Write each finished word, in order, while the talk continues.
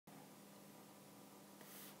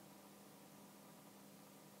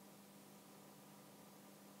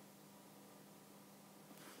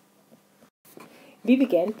Vi vil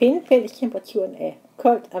gerne finde fællestemperaturen af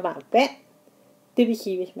koldt og varmt vand. Det vil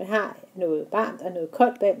sige, hvis man har noget varmt og noget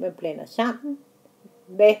koldt vand, man blander sammen,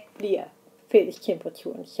 hvad bliver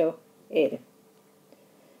fællestemperaturen så af det?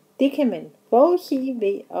 Det kan man forudsige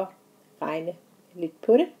ved at regne lidt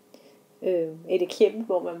på det. Et eksempel,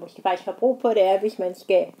 hvor man måske faktisk har brug på det, er, hvis man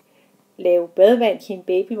skal lave badevand til en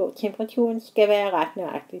baby, hvor temperaturen skal være ret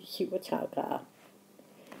nøjagtigt 37 grader.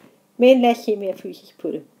 Men lad os se mere fysisk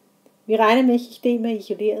på det. Vi regner med, at systemet er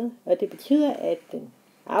isoleret, og det betyder, at den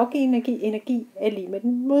afgivende energi er lige med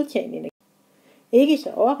den modtagende energi. Ikke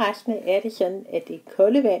så overraskende er det sådan, at det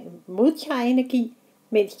kolde vand modtager energi,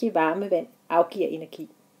 mens det varme vand afgiver energi.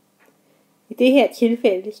 I det her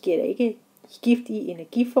tilfælde sker der ikke skift i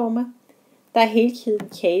energiformer. Der er hele tiden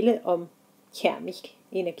tale om termisk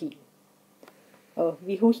energi. Og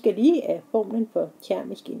vi husker lige, at formlen for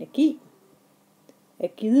termisk energi er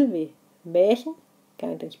givet ved massen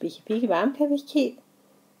gange den specifikke varmekapacitet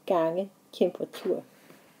gange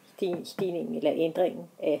temperaturstigningen eller ændringen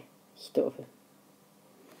af stoffet.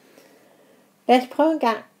 Lad os prøve en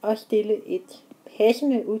gang at stille et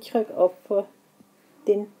passende udtryk op for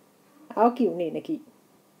den afgivende energi.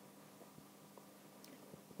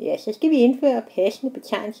 Ja, så skal vi indføre passende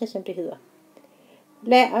betegnelser, som det hedder.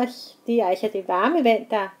 Det er altså det varme vand,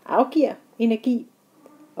 der afgiver energi,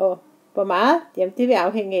 og hvor meget, jamen det vil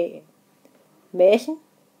afhænge af massen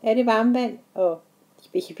af det varme vand, og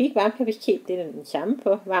specifik varmekapacitet, det er den samme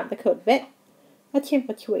for varmt og koldt vand, og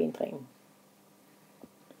temperaturændringen.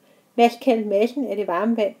 Lad os kalde massen af det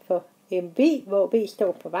varme vand for MV, hvor V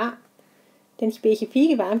står for varm. Den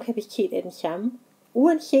specifikke varmekapacitet er den samme,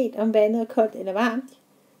 uanset om vandet er koldt eller varmt.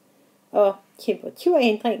 Og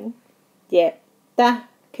temperaturændringen, ja, der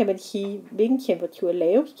kan man sige, hvilken temperatur er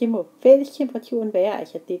lavest. Det må fællestemperaturen være,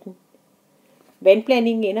 altså det den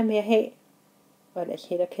vandblandingen ender med at have. Og lad os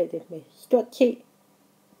hellere kalde det med stort T.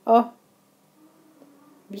 Og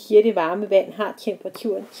vi siger, at det varme vand har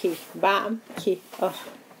temperaturen til varm til at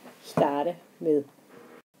starte med.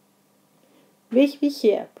 Hvis vi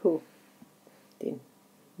ser på den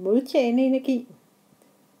modtagende energi,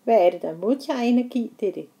 hvad er det, der modtager energi? Det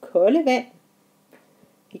er det kolde vand.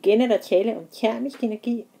 Igen er der tale om termisk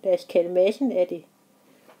energi. Lad os kalde massen af det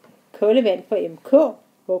kolde vand for MK,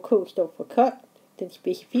 hvor K står for koldt. Den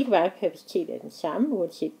specifikke varmekapacitet er den samme,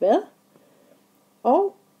 uanset hvad.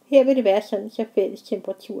 Og her vil det være sådan, så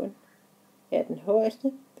fællestemperaturen er den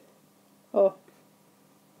højeste, og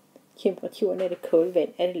temperaturen af det kolde vand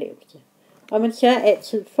er det laveste. Og man sørger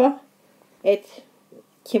altid for, at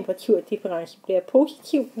temperaturdifferencen bliver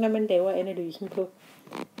positiv, når man laver analysen på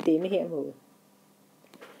denne her måde.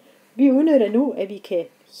 Vi udnytter nu, at vi kan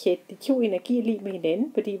sætte de to energier lige med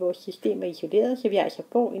hinanden, fordi vores system er isoleret, så vi altså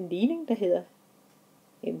får en ligning, der hedder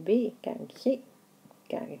MV gange C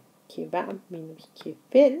gange T varm minus T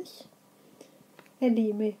fælles er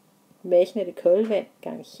lige med massen af det kolde vand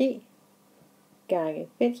gange C gange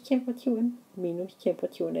fællestemperaturen minus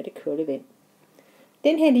temperaturen af det kolde vand.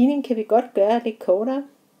 Den her ligning kan vi godt gøre lidt kortere.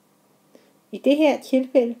 I det her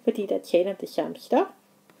tilfælde, fordi der er tale om det samme stof,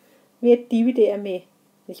 ved at dividere med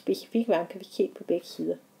en specifik varmekapacitet på begge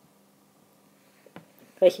sider.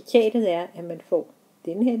 Resultatet er, at man får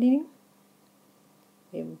denne her ligning.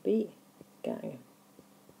 MB gange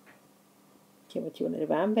temperaturen af det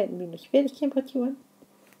varme vand minus fællestemperaturen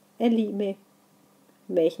er lige med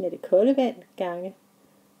massen af det kolde vand gange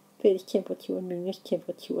fællestemperaturen minus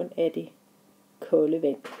temperaturen af det kolde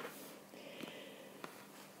vand.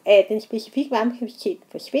 At den specifikke varmekapacitet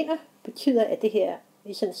forsvinder, betyder, at det her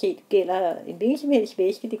sådan set gælder en hvilken som helst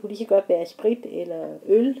væske. Det kunne lige så godt være sprit eller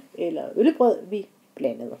øl eller øllebrød, vi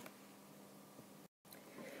blandede.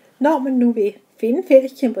 Når man nu vil finde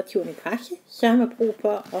fællestemperaturen i praksis, så har man brug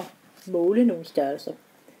for at måle nogle størrelser.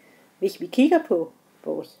 Hvis vi kigger på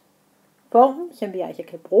vores formel, som vi altså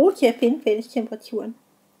kan bruge til at finde fællestemperaturen,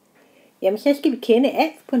 jamen så skal vi kende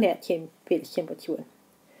alt på nær til fællestemperaturen.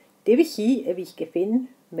 Det vil sige, at vi skal finde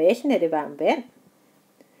massen af det varme vand.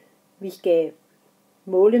 Vi skal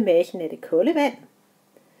måle massen af det kolde vand.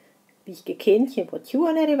 Vi skal kende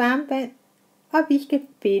temperaturen af det varme vand. Og vi skal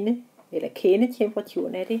kende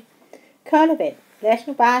temperaturen af det kolde vand. Lad os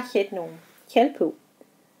nu bare sætte nogle tal på.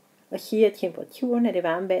 Og sige, at temperaturen af det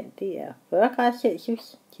varme vand, det er 40 grader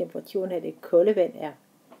Celsius. Temperaturen af det kolde vand er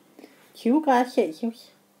 20 grader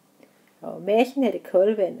Celsius. Og massen af det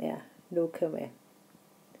kolde vand er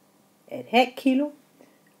 0,5 kilo.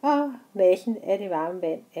 Og massen af det varme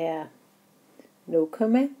vand er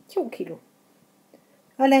 0,2 kilo.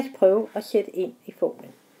 Og lad os prøve at sætte ind i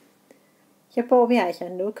formlen. Så får vi altså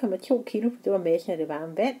 0,2 kilo, det var massen af det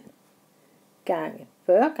varme vand, gange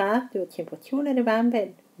 40 grader, det var temperaturen af det varme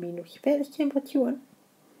vand, minus fællestemperaturen.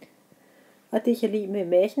 Og det er så lige med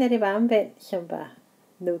massen af det varme vand, som var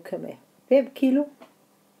 0,5 kilo.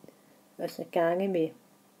 Og så gange med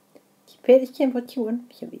fællestemperaturen,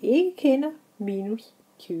 som vi ikke kender, minus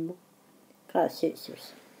 20 grader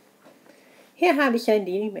Celsius. Her har vi så en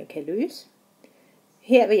ligning, man kan løse.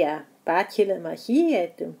 Her vil jeg bare tillade mig at sige,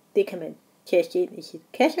 at det kan man taste ind i sit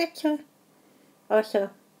kastværktøj, og så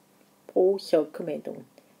bruge solve-kommandoen.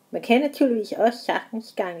 Man kan naturligvis også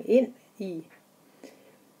sagtens gange ind i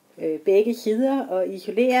begge sider og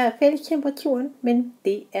isolere fællestemperaturen, men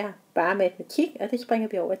det er bare matematik, og det springer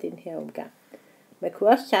vi over den her omgang. Man kunne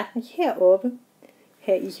også sagtens heroppe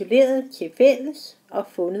have isoleret til fælles og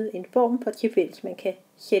fundet en form for til fælles, man kan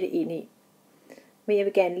sætte ind i. Men jeg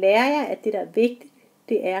vil gerne lære jer, at det der er vigtigt,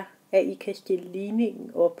 det er, at I kan stille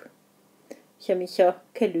ligningen op, som I så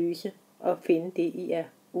kan løse og finde det, I er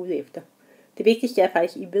ude efter. Det vigtigste er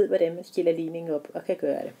faktisk, at I ved, hvordan man stiller ligningen op og kan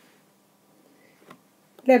gøre det.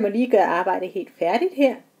 Lad mig lige gøre arbejdet helt færdigt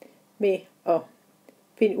her med at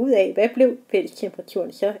finde ud af, hvad blev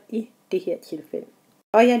fællestemperaturen så i det her tilfælde.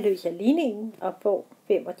 Og jeg løser ligningen og får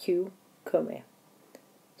 25,7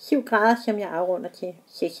 grader, som jeg afrunder til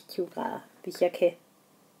 26 grader, hvis jeg kan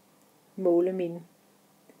måle mine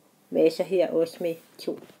masser her også med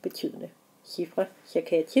 2 betydende cifre. Så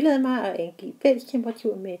kan jeg tillade mig at angive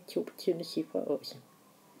fællestemperaturen med 2 betydende cifre også.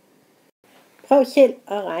 Prøv selv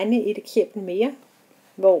at regne et eksempel mere,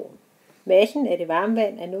 hvor massen af det varme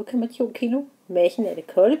vand er 0,2 kg, massen af det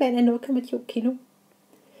kolde vand er 0,2 kg,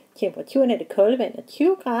 temperaturen af det kolde vand er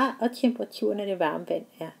 20 grader, og temperaturen af det varme vand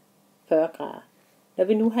er 40 grader. Når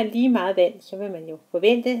vi nu har lige meget vand, så vil man jo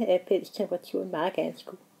forvente, at fællestemperaturen meget gerne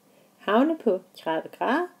skulle havne på 30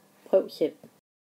 grader. Prøv selv.